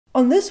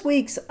On this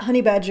week's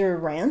Honey Badger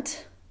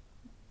rant,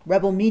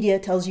 Rebel Media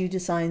tells you to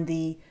sign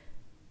the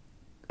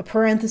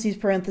parentheses,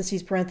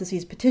 parentheses,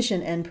 parentheses,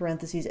 petition, end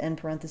parentheses, end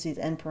parentheses,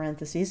 end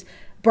parentheses.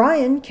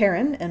 Brian,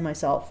 Karen, and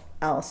myself,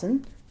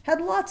 Allison,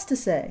 had lots to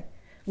say.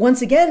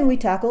 Once again, we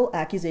tackle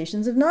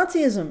accusations of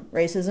Nazism,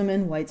 racism,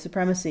 and white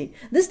supremacy.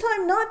 This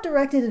time not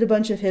directed at a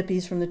bunch of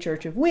hippies from the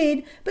Church of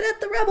Weed, but at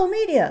the Rebel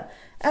Media,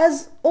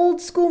 as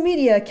old school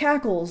media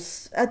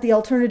cackles at the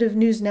alternative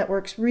news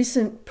network's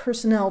recent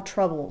personnel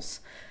troubles.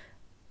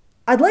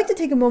 I'd like to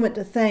take a moment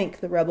to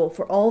thank the Rebel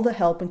for all the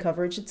help and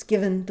coverage it's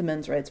given the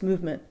men's rights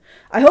movement.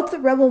 I hope the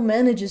Rebel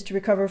manages to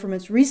recover from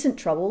its recent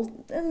troubles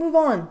and move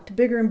on to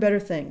bigger and better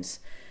things.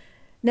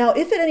 Now,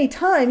 if at any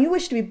time you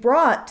wish to be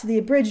brought to the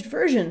abridged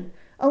version,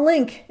 a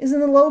link is in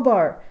the low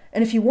bar.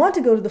 And if you want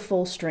to go to the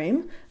full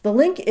stream, the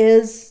link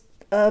is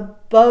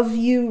above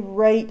you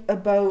right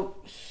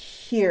about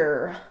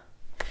here.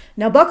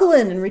 Now buckle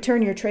in and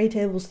return your tray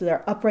tables to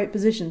their upright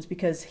positions,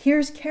 because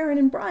here's Karen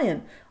and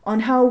Brian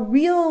on how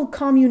real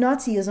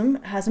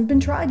communazism hasn't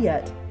been tried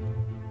yet.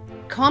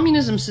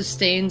 Communism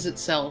sustains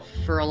itself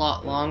for a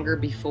lot longer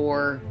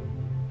before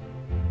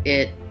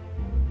it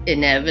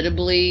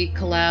inevitably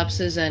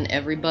collapses and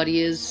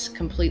everybody is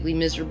completely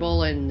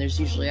miserable, and there's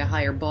usually a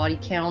higher body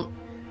count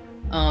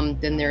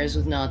than there is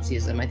with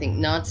Nazism. I think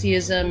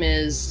Nazism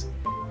is,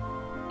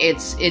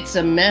 it's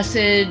a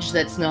message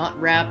that's not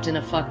wrapped in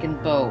a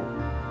fucking bow.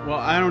 Well,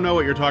 I don't know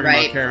what you're talking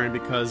about, Karen,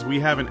 because we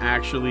haven't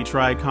actually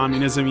tried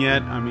communism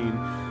yet. I mean,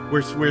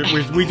 we're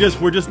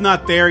just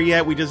not there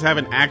yet. We just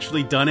haven't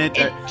actually done it.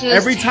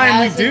 Every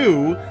time we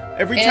do,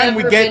 every time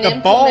we get the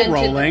ball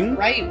rolling,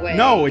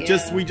 we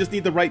just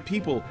need the right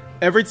people.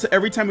 Every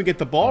time we get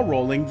the ball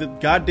rolling, the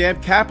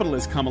goddamn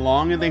capitalists come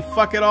along and they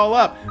fuck it all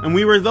up. And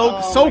we were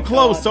so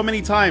close so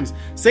many times.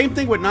 Same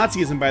thing with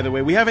Nazism, by the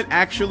way. We haven't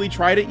actually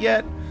tried it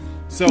yet.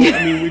 So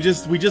I mean, we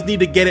just need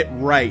to get it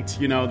right.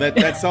 You know,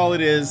 that's all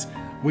it is.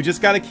 We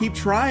just got to keep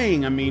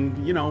trying. I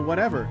mean, you know,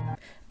 whatever.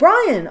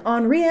 Brian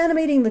on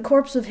reanimating the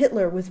corpse of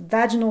Hitler with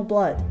vaginal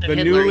blood. The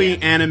newly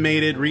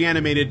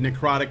reanimated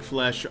necrotic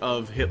flesh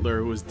of Hitler,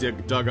 who was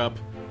dug up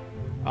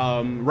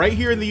right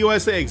here in the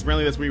USA, because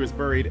apparently that's where he was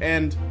buried.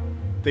 And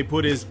they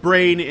put his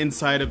brain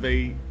inside of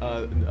a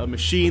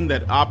machine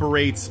that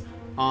operates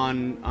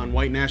on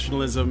white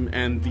nationalism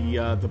and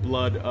the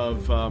blood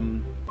of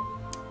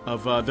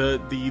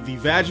the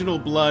vaginal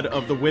blood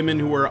of the women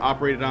who were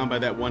operated on by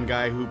that one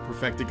guy who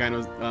perfected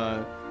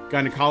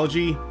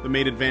gynecology, that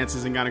made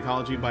advances in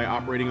gynecology by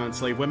operating on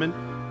slave women.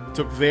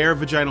 Took their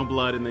vaginal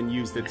blood and then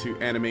used it to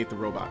animate the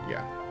robot.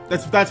 Yeah,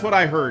 that's what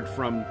I heard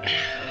from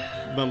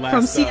the last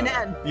from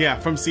CNN. Yeah,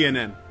 from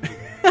CNN.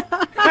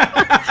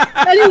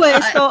 Anyway,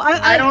 so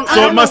I don't.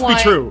 So it must be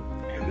true.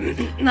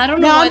 I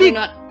don't know why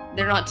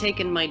they're not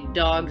taking my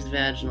dog's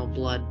vaginal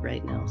blood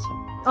right now. So.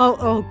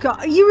 Oh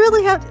God! You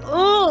really have.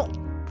 Oh,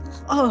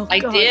 I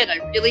did.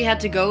 I really had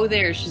to go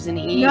there. She's in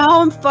heat.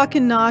 Now I'm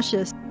fucking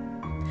nauseous.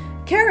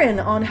 Karen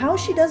on how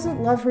she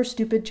doesn't love her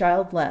stupid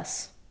child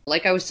less.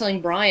 Like I was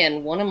telling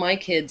Brian, one of my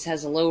kids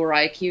has a lower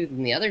IQ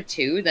than the other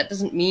two. That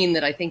doesn't mean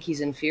that I think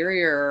he's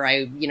inferior or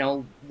I,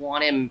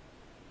 want him,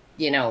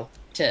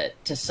 to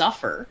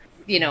suffer.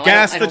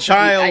 Gas the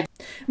child.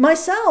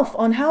 Myself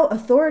on how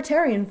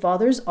authoritarian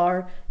fathers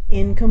are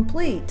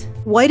incomplete.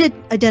 White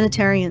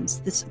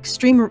identitarians, this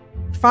extreme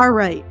far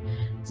right,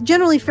 it's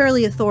generally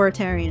fairly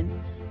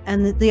authoritarian.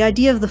 And the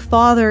idea of the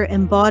father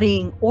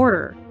embodying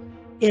order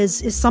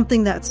is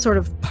something that's sort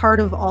of part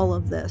of all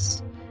of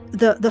this.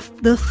 The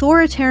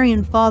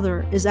authoritarian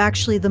father is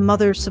actually the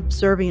mother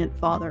subservient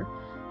father.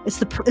 It's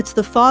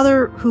the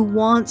father who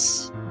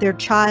wants their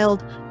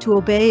child to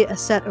obey a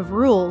set of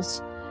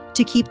rules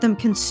to keep them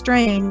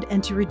constrained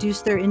and to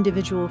reduce their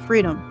individual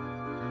freedom.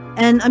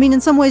 And I mean,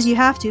 in some ways you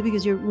have to,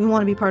 because we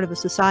want to be part of a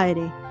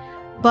society.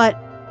 But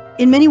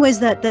in many ways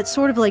that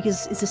sort of like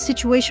is a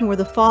situation where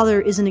the father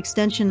is an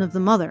extension of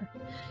the mother.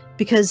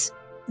 Because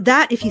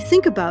that, if you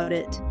think about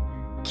it,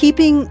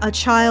 keeping a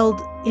child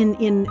in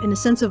a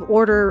sense of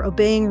order,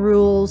 obeying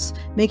rules,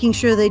 making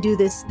sure they do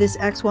this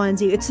X, Y, and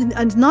Z, it's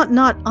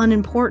not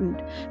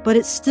unimportant, but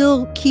it's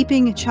still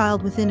keeping a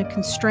child within a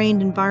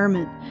constrained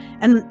environment.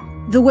 And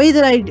the way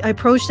that I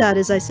approach that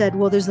is I said,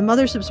 well, there's the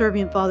mother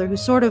subservient father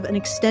who's sort of an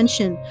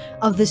extension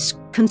of this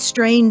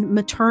constrained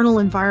maternal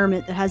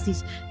environment that has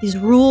these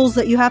rules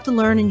that you have to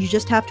learn and you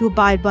just have to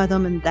abide by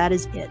them, and that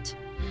is it.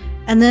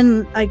 And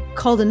then I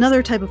called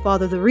another type of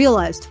father the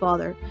realized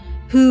father,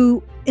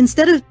 who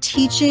instead of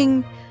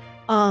teaching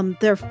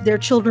their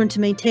children to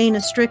maintain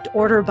a strict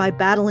order by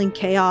battling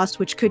chaos,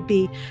 which could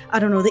be, I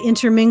don't know, the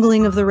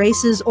intermingling of the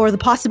races or the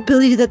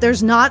possibility that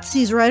there's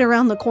Nazis right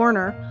around the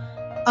corner,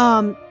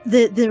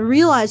 the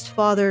realized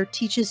father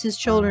teaches his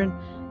children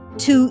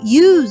to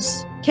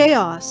use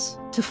chaos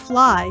to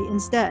fly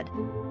instead,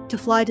 to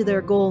fly to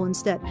their goal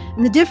instead.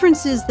 And the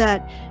difference is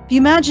that if you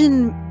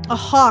imagine a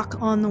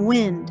hawk on the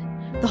wind,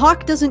 the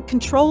hawk doesn't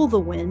control the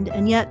wind,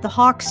 and yet the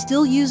hawk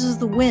still uses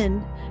the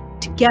wind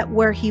to get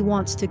where he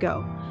wants to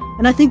go.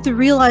 And I think the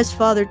realized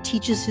father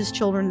teaches his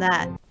children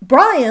that.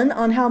 Brian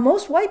on how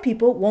most white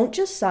people won't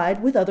just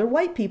side with other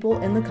white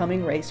people in the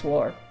coming race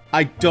war.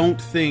 I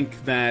don't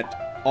think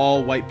that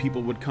all white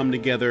people would come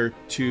together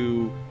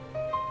to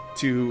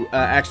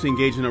actually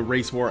engage in a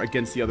race war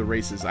against the other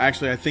races.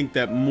 Actually, I think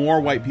that more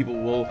white people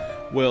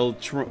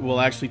will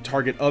actually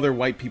target other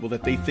white people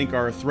that they think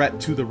are a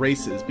threat to the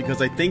races,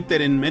 because I think that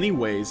in many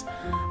ways,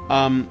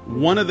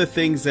 one of the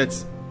things that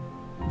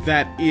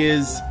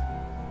is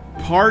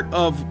part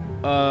of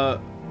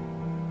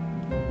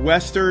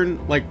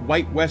Western, like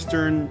white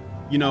Western,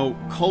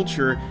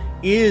 culture,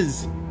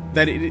 is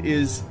that it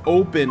is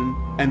open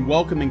and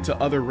welcoming to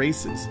other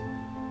races.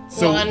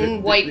 So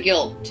white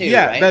guilt too.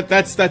 Yeah, right?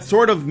 that's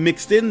sort of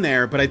mixed in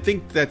there, but I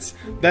think that's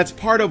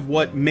part of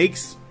what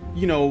makes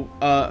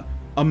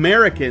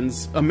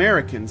Americans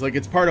Americans. Like,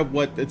 it's part of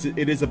what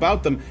it is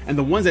about them, and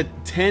the ones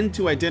that tend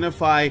to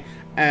identify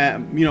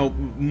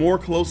more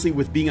closely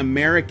with being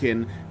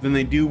American than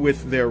they do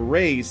with their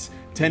race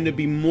tend to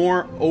be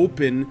more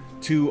open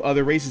to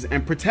other races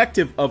and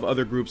protective of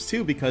other groups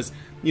too, because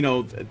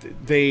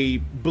they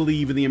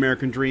believe in the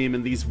American dream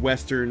and these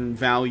Western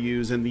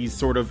values and these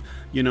sort of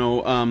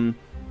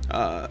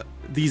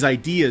these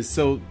ideas.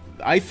 So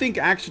I think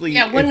actually,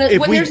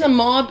 there's a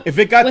mob, if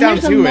it got down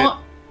to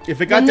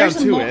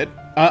it,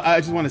 I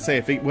just want to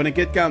say, when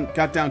it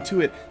got down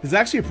to it, there's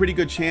actually a pretty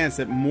good chance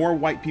that more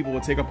white people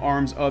would take up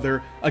arms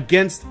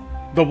against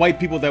the white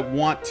people that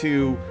want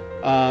to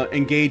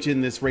engage in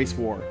this race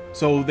war.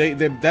 So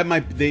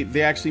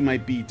they actually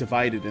might be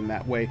divided in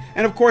that way.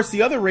 And of course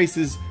the other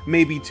races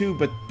may be too,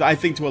 but I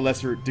think to a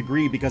lesser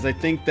degree, because I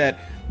think that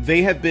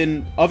they have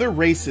been, other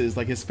races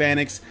like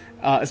Hispanics,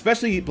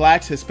 especially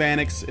blacks,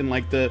 Hispanics, and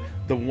like the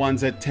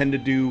ones that tend to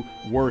do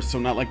worse, so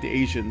not like the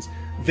Asians,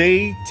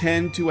 they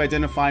tend to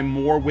identify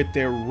more with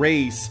their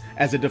race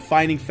as a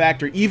defining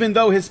factor. Even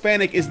though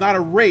Hispanic is not a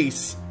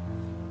race,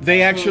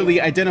 they actually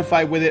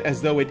identify with it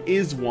as though it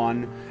is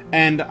one.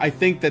 And I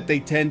think that they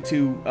tend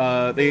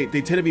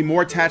to be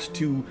more attached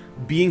to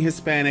being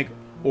Hispanic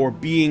or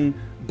being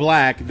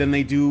black than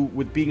they do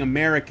with being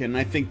American. And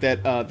I think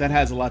that that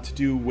has a lot to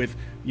do with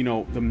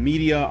the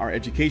media, our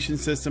education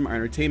system, our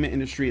entertainment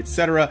industry,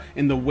 etc.,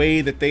 in the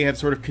way that they have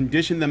sort of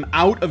conditioned them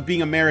out of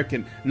being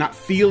American, not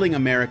feeling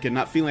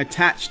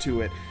attached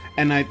to it.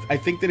 And I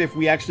think that if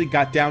we actually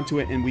got down to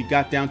it and we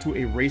got down to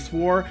a race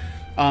war,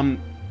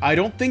 I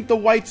don't think the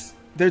whites.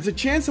 There's a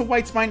chance the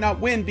whites might not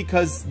win,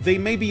 because they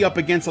may be up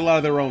against a lot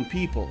of their own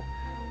people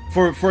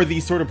for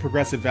these sort of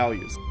progressive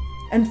values.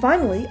 And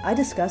finally, I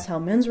discuss how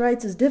men's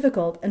rights is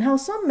difficult and how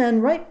some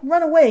men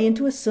run away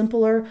into a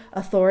simpler,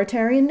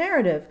 authoritarian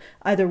narrative,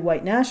 either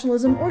white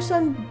nationalism or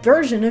some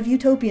version of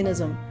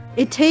utopianism.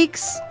 It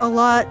takes a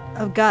lot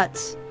of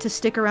guts to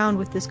stick around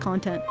with this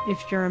content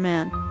if you're a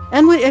man.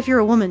 And if you're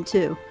a woman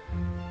too.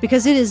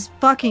 Because it is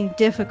fucking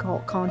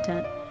difficult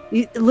content.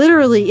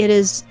 Literally, it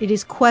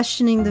is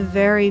questioning the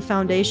very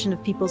foundation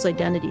of people's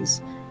identities.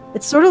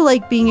 It's sort of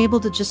like being able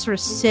to just sort of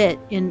sit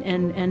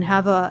and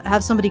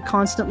have somebody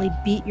constantly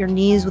beat your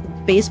knees with a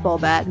baseball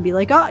bat and be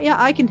like, oh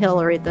yeah, I can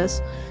tolerate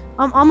this.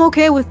 I'm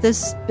okay with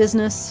this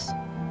business.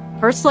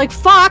 Hurts like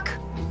fuck,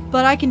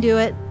 but I can do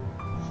it.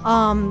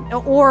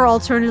 Or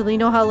alternatively,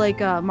 how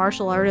like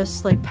martial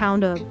artists like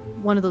pound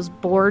one of those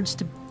boards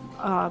to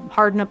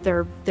harden up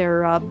their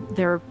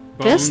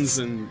fists?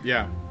 And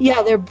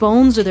their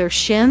bones or their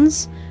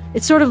shins.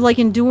 It's sort of like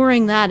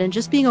enduring that and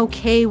just being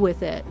okay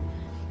with it,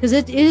 because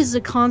it is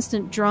a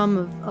constant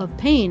drum of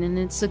pain, and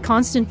it's a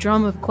constant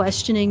drum of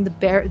questioning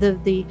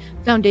the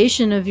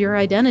foundation of your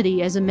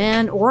identity as a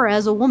man or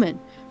as a woman,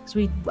 because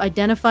we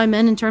identify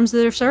men in terms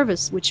of their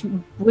service, which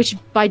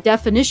by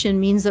definition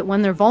means that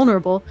when they're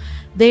vulnerable,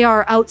 they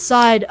are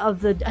outside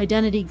of the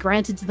identity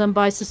granted to them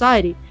by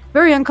society.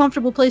 Very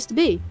uncomfortable place to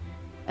be.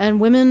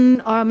 And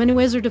women, in many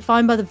ways, are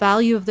defined by the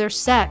value of their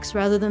sex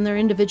rather than their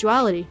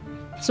individuality.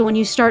 So when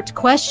you start to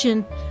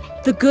question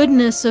the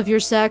goodness of your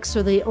sex,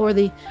 or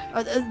the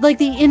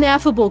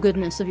ineffable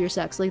goodness of your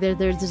sex, like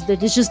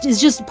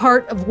it's just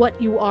part of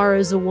what you are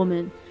as a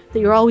woman, that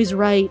you're always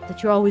right,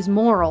 that you're always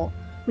moral.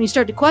 When you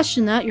start to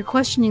question that, you're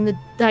questioning the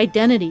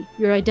identity,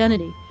 your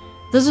identity.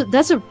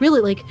 That's a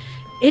really,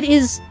 it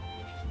is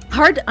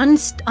hard to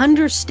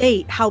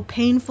understate how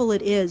painful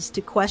it is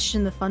to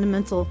question the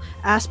fundamental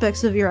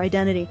aspects of your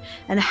identity,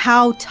 and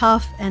how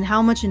tough and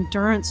how much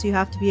endurance you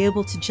have to be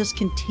able to just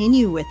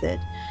continue with it.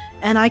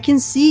 And I can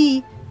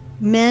see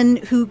men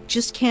who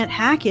just can't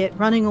hack it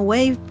running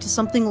away to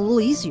something a little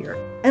easier.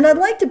 And I'd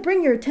like to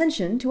bring your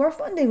attention to our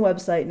funding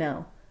website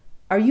now.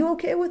 Are you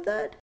okay with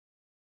that?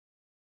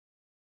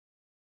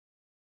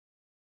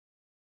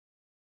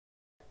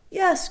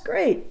 Yes,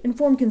 great.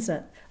 Informed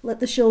consent. Let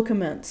the show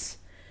commence.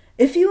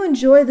 If you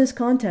enjoy this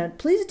content,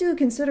 please do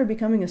consider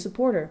becoming a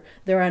supporter.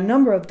 There are a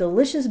number of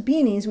delicious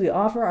beanies we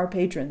offer our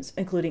patrons,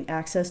 including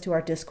access to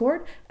our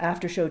Discord,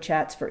 after-show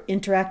chats for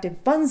interactive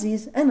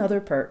funsies, and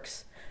other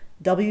perks.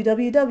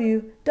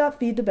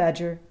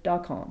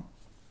 www.feedthebadger.com